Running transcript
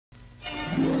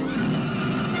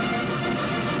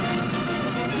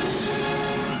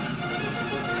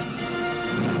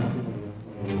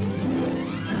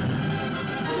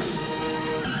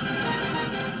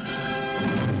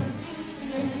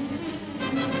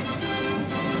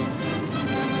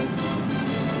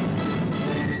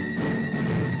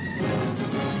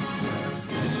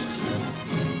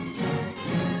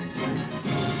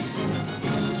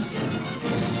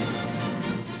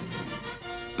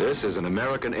This is an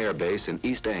American air base in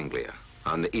East Anglia,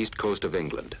 on the east coast of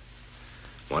England.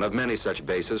 One of many such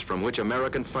bases from which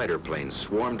American fighter planes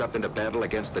swarmed up into battle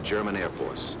against the German Air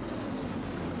Force.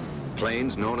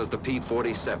 Planes known as the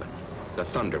P-47, the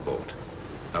Thunderbolt,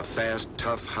 a fast,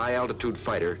 tough, high-altitude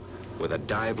fighter with a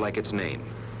dive like its name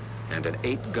and an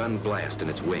 8-gun blast in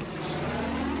its wings.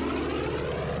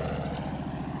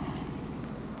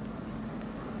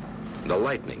 The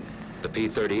Lightning, the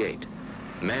P-38,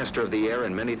 master of the air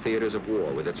in many theaters of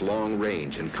war with its long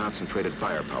range and concentrated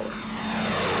firepower.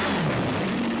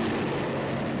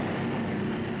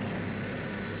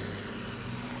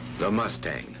 The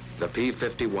Mustang, the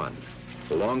P-51,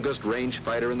 longest range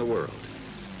fighter in the world.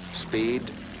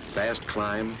 Speed, fast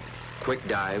climb, quick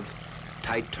dive,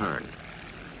 tight turn.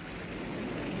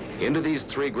 Into these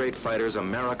three great fighters,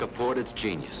 America poured its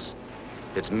genius,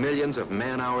 its millions of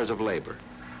man-hours of labor,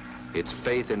 its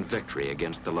faith in victory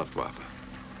against the Luftwaffe.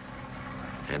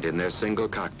 And in their single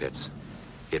cockpits,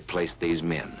 it placed these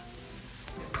men.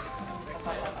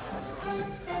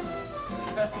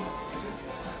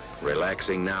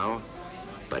 Relaxing now,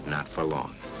 but not for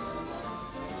long.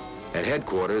 At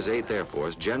headquarters, 8th Air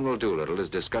Force, General Doolittle is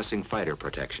discussing fighter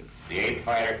protection. The 8th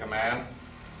Fighter Command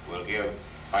will give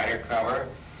fighter cover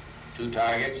to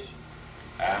targets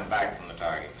and back from the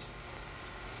targets.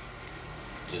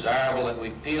 It's desirable that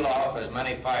we peel off as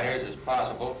many fighters as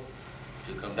possible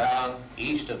to come down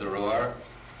east of the Ruhr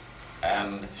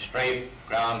and strafe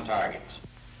ground targets.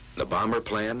 The bomber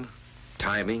plan,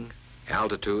 timing,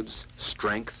 altitudes,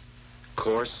 strength,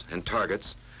 course, and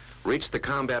targets reached the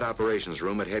Combat Operations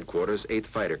Room at Headquarters, 8th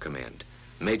Fighter Command,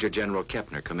 Major General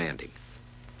Kepner commanding.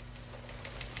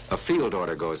 A field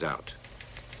order goes out.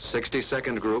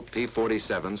 62nd Group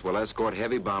P-47s will escort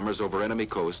heavy bombers over enemy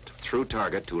coast through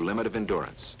target to limit of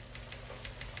endurance.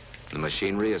 The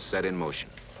machinery is set in motion.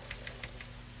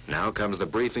 Now comes the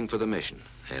briefing for the mission,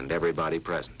 and everybody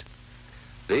present.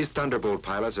 These Thunderbolt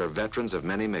pilots are veterans of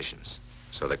many missions,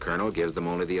 so the colonel gives them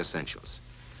only the essentials.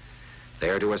 They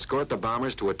are to escort the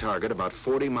bombers to a target about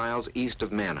 40 miles east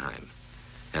of Mannheim,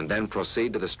 and then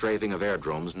proceed to the strafing of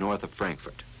aerodromes north of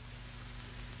Frankfurt.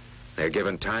 They're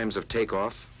given times of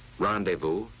takeoff,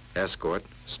 rendezvous, escort,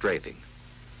 strafing.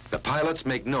 The pilots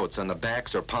make notes on the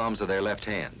backs or palms of their left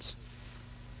hands.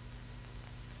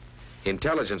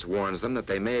 Intelligence warns them that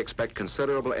they may expect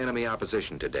considerable enemy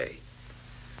opposition today.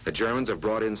 The Germans have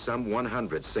brought in some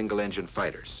 100 single-engine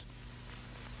fighters.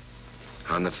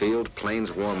 On the field,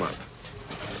 planes warm up.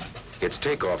 It's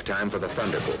takeoff time for the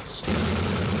Thunderbolts.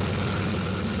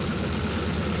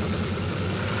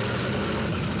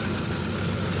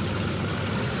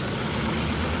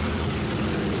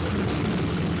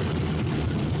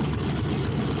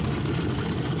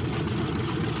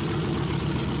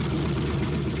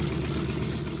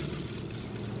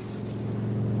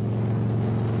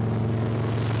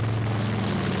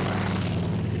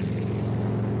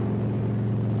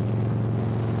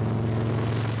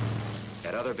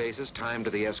 Bases timed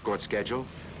to the escort schedule,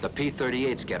 the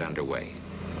P-38s get underway.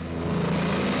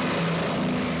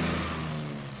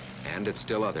 And it's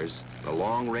still others. The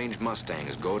long-range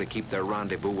Mustangs go to keep their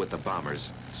rendezvous with the bombers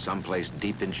someplace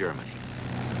deep in Germany.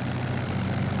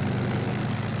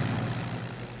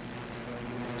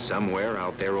 Somewhere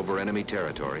out there over enemy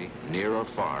territory, near or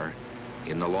far,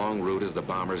 in the long route as the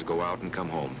bombers go out and come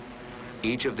home,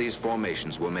 each of these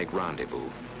formations will make rendezvous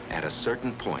at a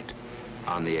certain point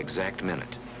on the exact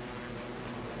minute.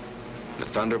 The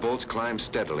Thunderbolts climb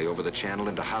steadily over the channel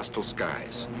into hostile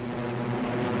skies.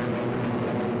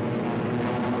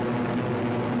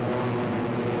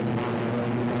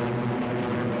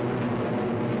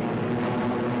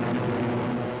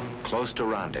 Close to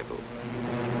rendezvous.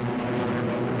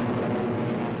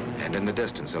 And in the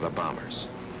distance are the bombers.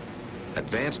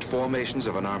 Advanced formations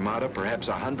of an armada perhaps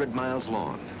 100 miles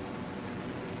long.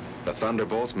 The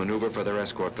Thunderbolts maneuver for their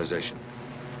escort position.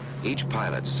 Each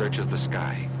pilot searches the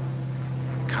sky,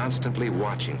 constantly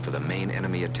watching for the main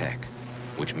enemy attack,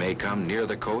 which may come near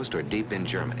the coast or deep in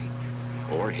Germany,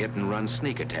 or hit-and-run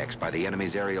sneak attacks by the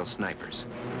enemy's aerial snipers.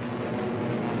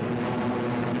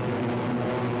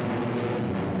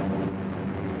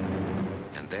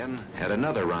 And then, at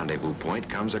another rendezvous point,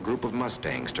 comes a group of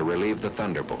Mustangs to relieve the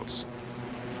Thunderbolts.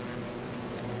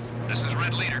 This is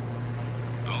Red Leader.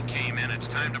 Okay, men, it's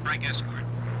time to break escort.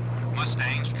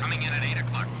 Mustangs coming in at 8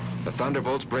 o'clock. The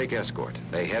Thunderbolts break escort.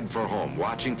 They head for home,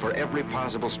 watching for every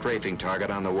possible strafing target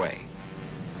on the way.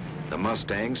 The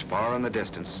Mustangs, far in the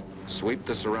distance, sweep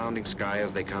the surrounding sky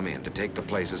as they come in to take the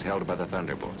places held by the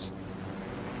Thunderbolts.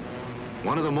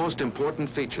 One of the most important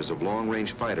features of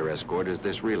long-range fighter escort is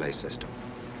this relay system.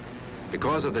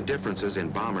 Because of the differences in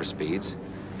bomber speeds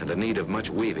and the need of much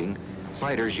weaving,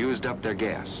 fighters used up their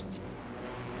gas.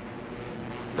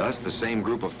 Thus, the same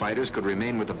group of fighters could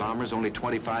remain with the bombers only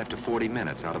 25 to 40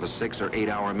 minutes out of a 6 or 8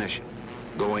 hour mission,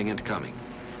 going and coming.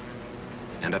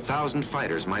 And 1,000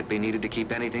 fighters might be needed to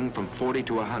keep anything from 40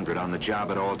 to 100 on the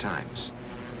job at all times.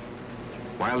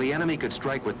 While the enemy could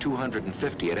strike with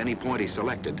 250 at any point he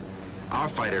selected, our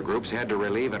fighter groups had to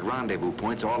relieve at rendezvous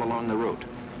points all along the route.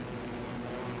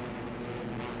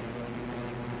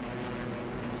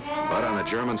 But on the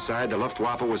German side, the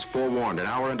Luftwaffe was forewarned an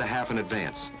hour and a half in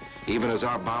advance, even as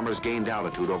our bombers gained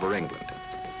altitude over England.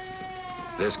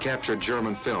 This captured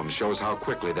German film shows how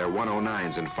quickly their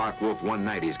 109s and Focke-Wulf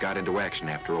 190s got into action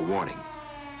after a warning.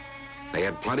 They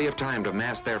had plenty of time to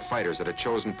mass their fighters at a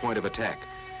chosen point of attack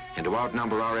and to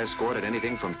outnumber our escort at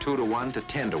anything from 2 to 1 to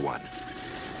 10 to 1.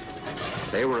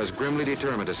 They were as grimly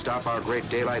determined to stop our great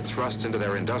daylight thrusts into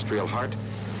their industrial heart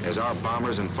as our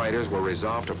bombers and fighters were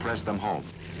resolved to press them home.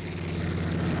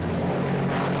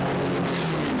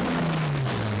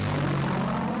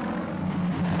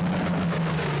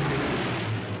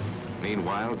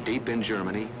 Meanwhile, deep in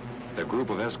Germany, the group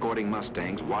of escorting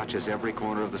Mustangs watches every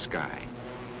corner of the sky,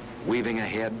 weaving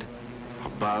ahead,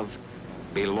 above,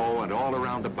 below, and all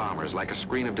around the bombers like a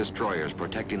screen of destroyers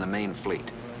protecting the main fleet.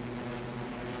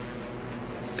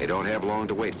 They don't have long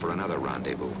to wait for another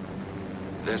rendezvous,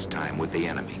 this time with the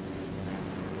enemy.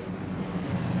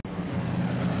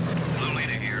 Blue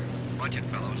leader here. Bunch it,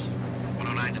 fellows.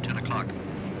 109's at 10 o'clock.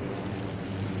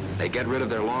 They get rid of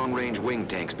their long-range wing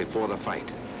tanks before the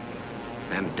fight.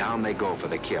 Then down they go for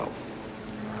the kill.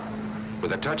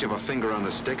 With a touch of a finger on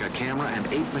the stick, a camera and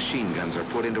 8 machine guns are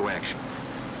put into action.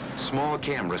 Small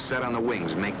cameras set on the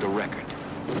wings make the record.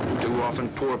 Too often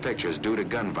poor pictures due to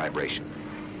gun vibration.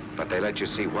 But they let you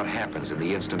see what happens in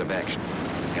the instant of action,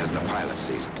 as the pilot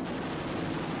sees it.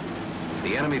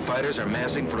 The enemy fighters are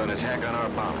massing for an attack on our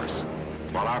bombers,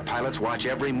 while our pilots watch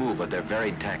every move of their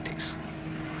varied tactics.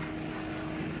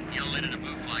 Yellow leader to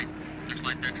blue flight. Looks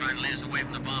like they're trying to lead us away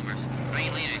from the bombers.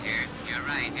 Green leader here. You're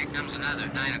right. Here comes another,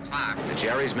 9 o'clock. The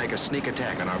Jerrys make a sneak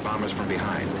attack on our bombers from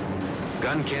behind.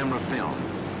 Gun camera film,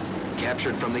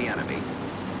 captured from the enemy,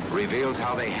 reveals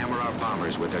how they hammer our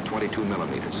bombers with their 22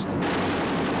 millimeters.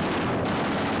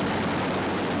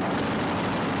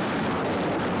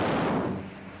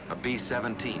 A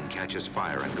B-17 catches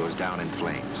fire and goes down in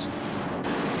flames.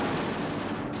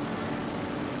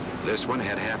 This one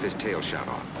had half his tail shot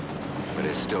off, but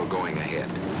is still going ahead.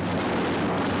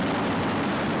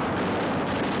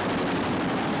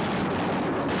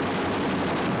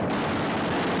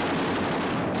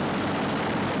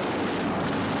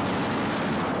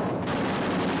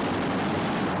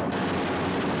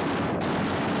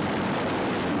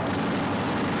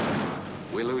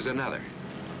 We lose another,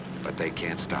 but they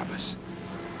can't stop us.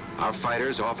 Our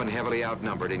fighters, often heavily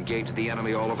outnumbered, engage the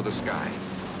enemy all over the sky.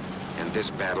 And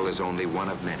this battle is only one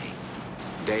of many.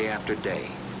 Day after day,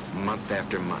 month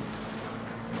after month.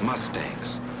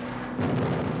 Mustangs,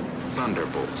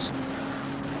 Thunderbolts,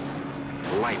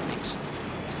 Lightnings,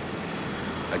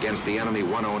 against the enemy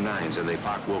 109s and the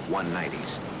Focke-Wulf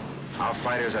 190s. Our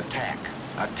fighters attack,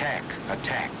 attack,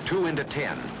 attack, 2 into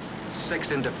 10,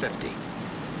 6 into 50.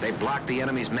 They block the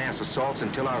enemy's mass assaults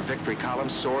until our victory column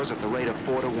soars at the rate of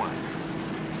 4 to 1.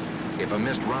 If a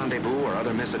missed rendezvous or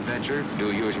other misadventure,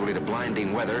 due usually to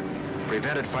blinding weather,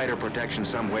 prevented fighter protection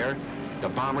somewhere, the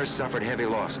bombers suffered heavy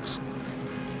losses.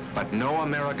 But no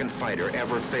American fighter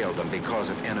ever failed them because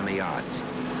of enemy odds,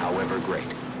 however great.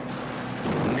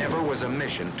 Never was a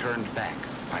mission turned back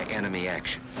by enemy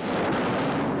action.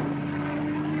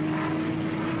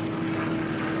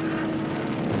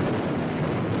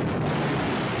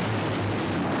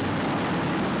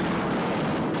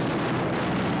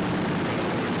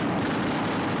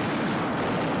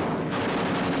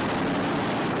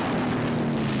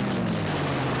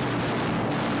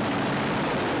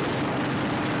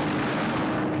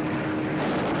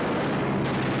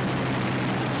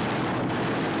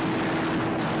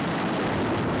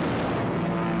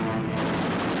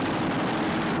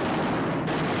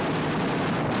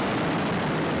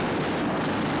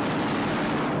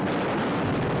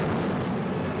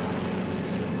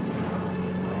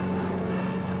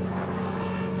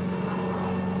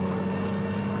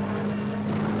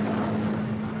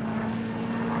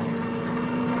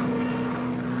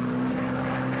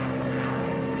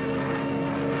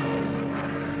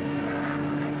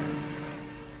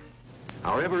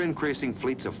 Our ever-increasing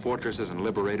fleets of fortresses and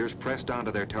liberators pressed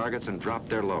onto their targets and dropped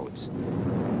their loads.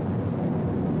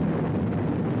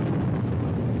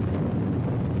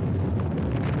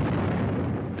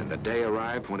 And the day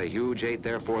arrived when a huge 8th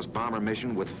Air Force bomber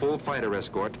mission with full fighter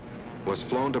escort was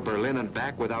flown to Berlin and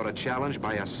back without a challenge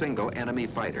by a single enemy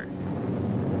fighter.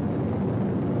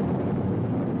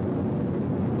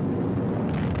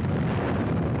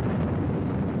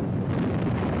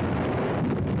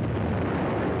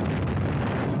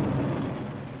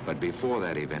 But before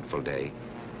that eventful day,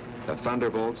 the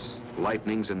Thunderbolts,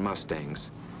 Lightnings, and Mustangs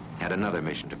had another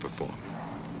mission to perform.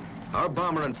 Our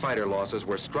bomber and fighter losses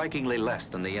were strikingly less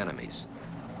than the enemy's.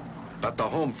 But the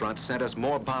home front sent us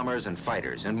more bombers and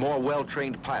fighters and more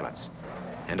well-trained pilots,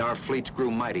 and our fleets grew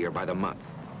mightier by the month.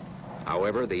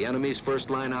 However, the enemy's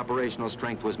first-line operational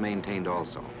strength was maintained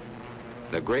also.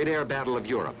 The great air battle of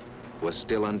Europe was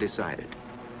still undecided.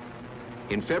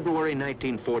 In February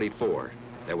 1944,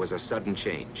 there was a sudden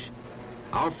change.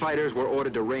 Our fighters were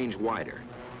ordered to range wider,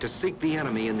 to seek the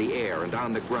enemy in the air and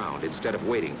on the ground instead of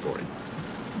waiting for him.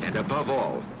 And above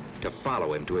all, to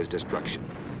follow him to his destruction.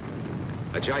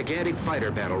 A gigantic fighter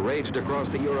battle raged across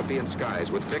the European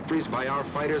skies with victories by our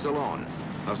fighters alone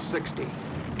of 60,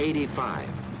 85,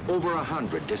 over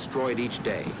 100 destroyed each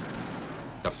day.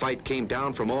 The fight came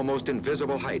down from almost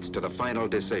invisible heights to the final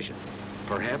decision,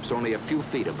 perhaps only a few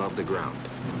feet above the ground.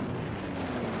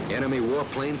 Enemy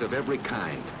warplanes of every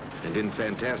kind and in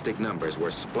fantastic numbers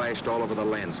were splashed all over the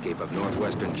landscape of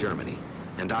northwestern Germany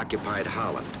and occupied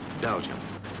Holland, Belgium,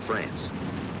 France.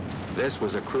 This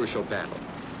was a crucial battle.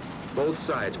 Both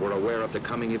sides were aware of the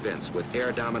coming events with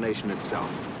air domination itself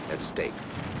at stake.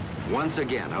 Once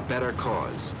again, a better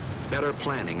cause, better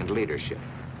planning and leadership,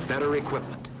 better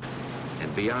equipment,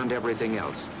 and beyond everything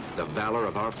else, the valor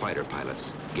of our fighter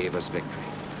pilots gave us victory.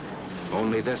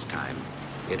 Only this time,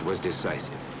 it was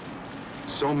decisive.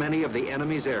 So many of the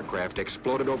enemy's aircraft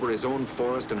exploded over his own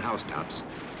forest and housetops,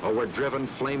 or were driven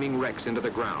flaming wrecks into the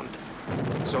ground.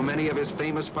 So many of his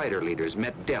famous fighter leaders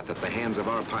met death at the hands of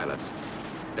our pilots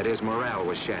that his morale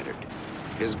was shattered.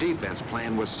 His defense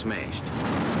plan was smashed.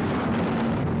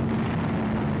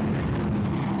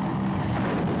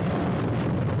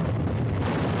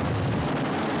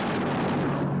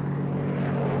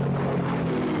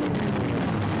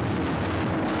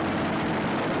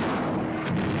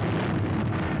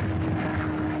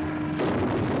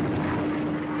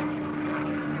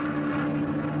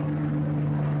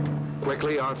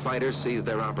 Quickly, our fighters seized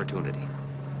their opportunity.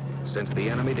 Since the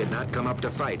enemy did not come up to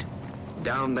fight,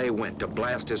 down they went to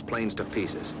blast his planes to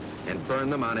pieces and burn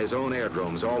them on his own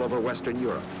airdromes all over Western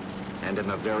Europe and in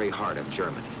the very heart of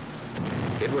Germany.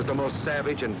 It was the most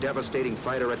savage and devastating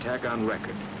fighter attack on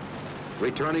record.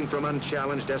 Returning from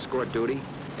unchallenged escort duty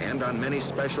and on many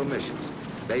special missions,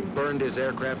 they burned his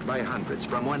aircraft by hundreds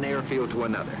from one airfield to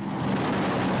another.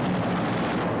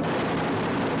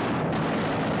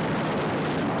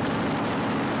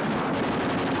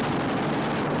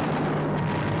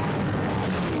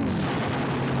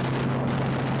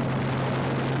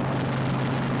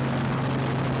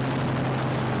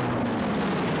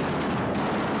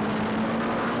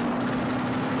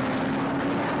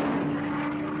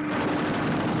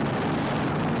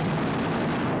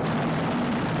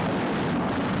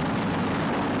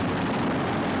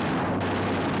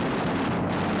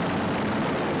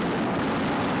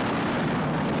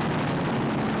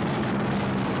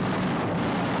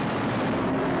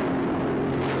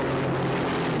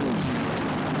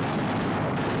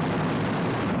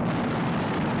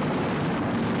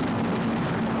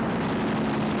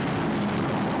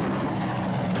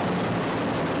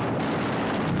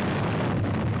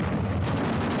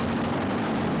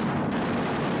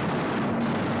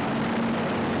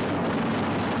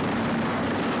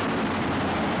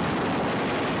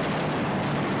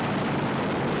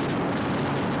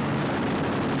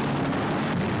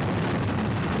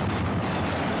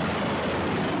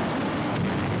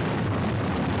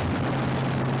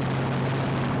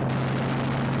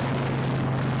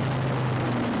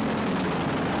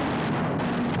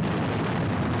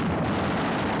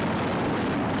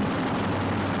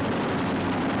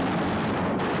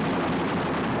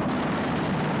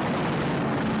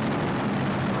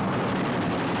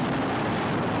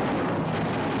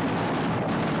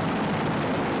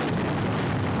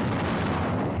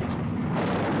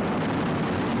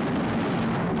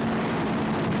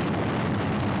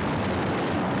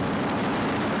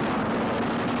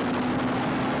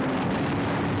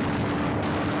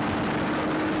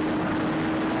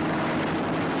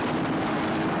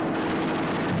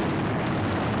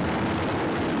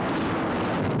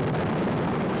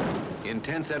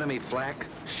 Intense enemy flak,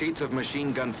 sheets of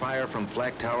machine gun fire from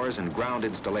flak towers and ground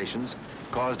installations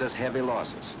caused us heavy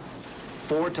losses.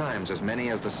 4 times as many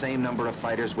as the same number of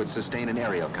fighters would sustain in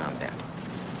aerial combat.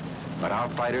 But our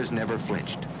fighters never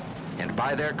flinched, and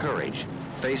by their courage,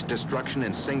 faced destruction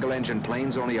in single-engine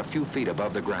planes only a few feet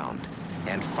above the ground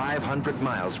and 500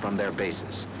 miles from their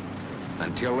bases,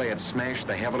 until they had smashed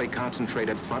the heavily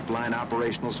concentrated frontline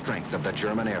operational strength of the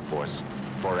German Air Force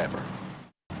forever.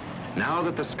 Now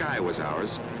that the sky was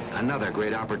ours, another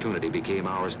great opportunity became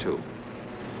ours too.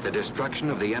 The destruction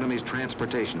of the enemy's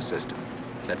transportation system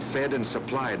that fed and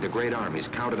supplied the great armies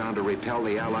counted on to repel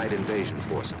the Allied invasion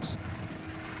forces.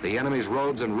 The enemy's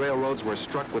roads and railroads were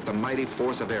struck with the mighty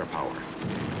force of air power.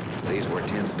 These were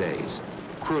tense days,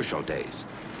 crucial days,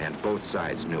 and both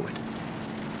sides knew it.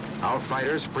 Our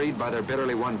fighters, freed by their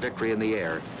bitterly won victory in the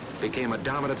air, became a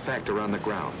dominant factor on the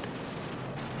ground.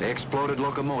 They exploded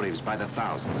locomotives by the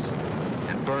thousands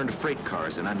and burned freight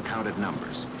cars in uncounted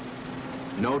numbers.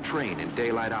 No train in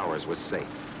daylight hours was safe.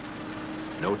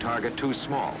 No target too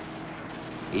small,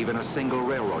 even a single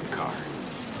railroad car.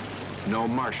 No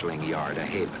marshalling yard a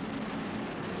haven.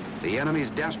 The enemy's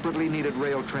desperately needed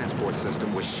rail transport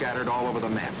system was shattered all over the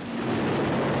map.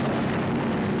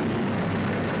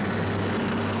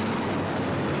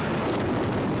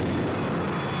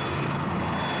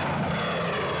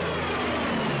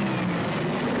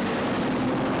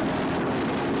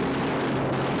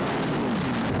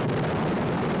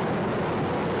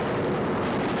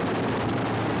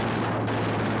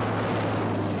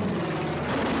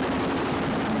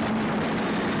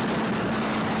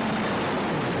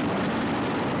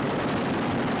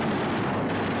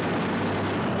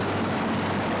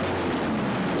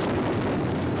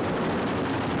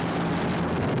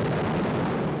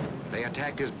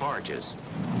 Attacked his barges.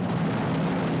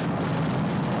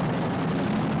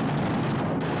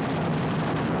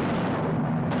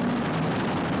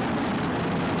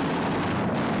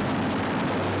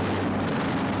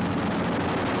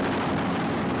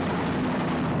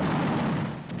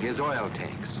 His oil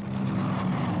tanks.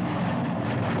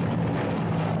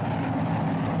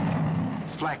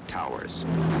 Flak towers.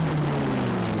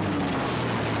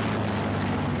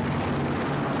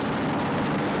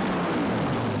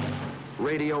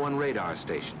 Radio and radar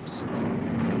stations.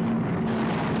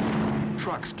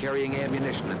 Trucks carrying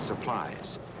ammunition and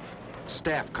supplies.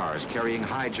 Staff cars carrying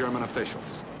high German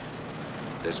officials.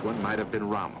 This one might have been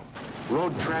Rommel.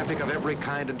 Road traffic of every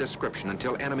kind and description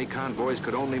until enemy convoys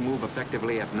could only move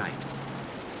effectively at night.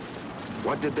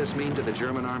 What did this mean to the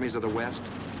German armies of the West?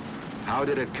 How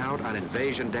did it count on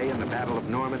Invasion Day in the Battle of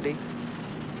Normandy?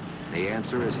 The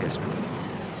answer is history.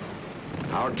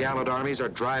 Our gallant armies are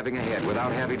driving ahead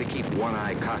without having to keep one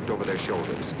eye cocked over their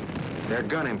shoulders. Their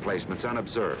gun emplacements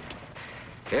unobserved.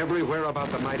 Everywhere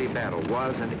about the mighty battle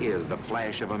was and is the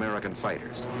flash of American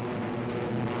fighters.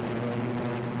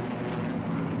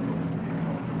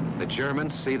 The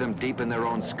Germans see them deep in their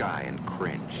own sky and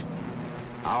cringe.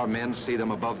 Our men see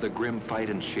them above the grim fight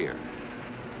and cheer.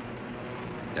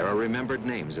 There are remembered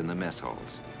names in the mess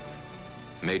halls.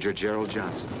 Major Gerald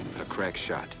Johnson, a crack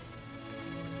shot.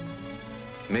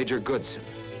 Major Goodson,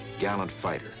 gallant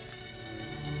fighter.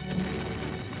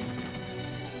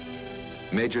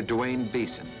 Major Dwayne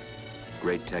Beeson,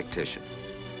 great tactician.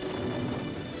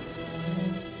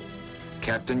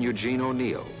 Captain Eugene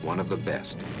O'Neill, one of the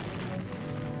best.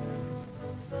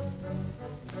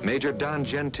 Major Don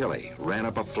Gentili ran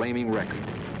up a flaming record.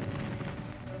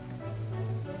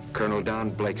 Colonel Don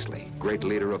Blakesley, great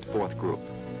leader of 4th Group.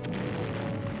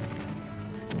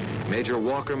 Major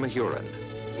Walker Mahurin,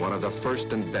 one of the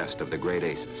first and best of the great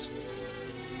aces.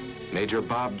 Major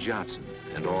Bob Johnson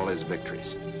and all his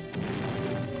victories.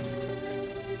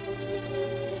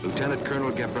 Lieutenant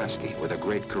Colonel Gabreski with a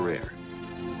great career.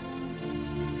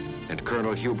 And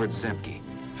Colonel Hubert Zemke,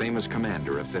 famous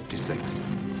commander of 56.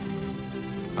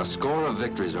 A score of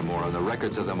victories or more on the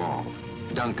records of them all.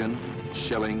 Duncan,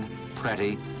 Schilling,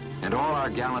 Pretty, and all our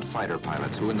gallant fighter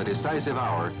pilots who in the decisive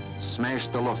hour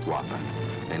smashed the Luftwaffe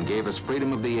and gave us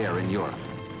freedom of the air in Europe,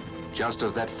 just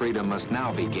as that freedom must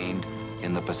now be gained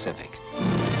in the Pacific.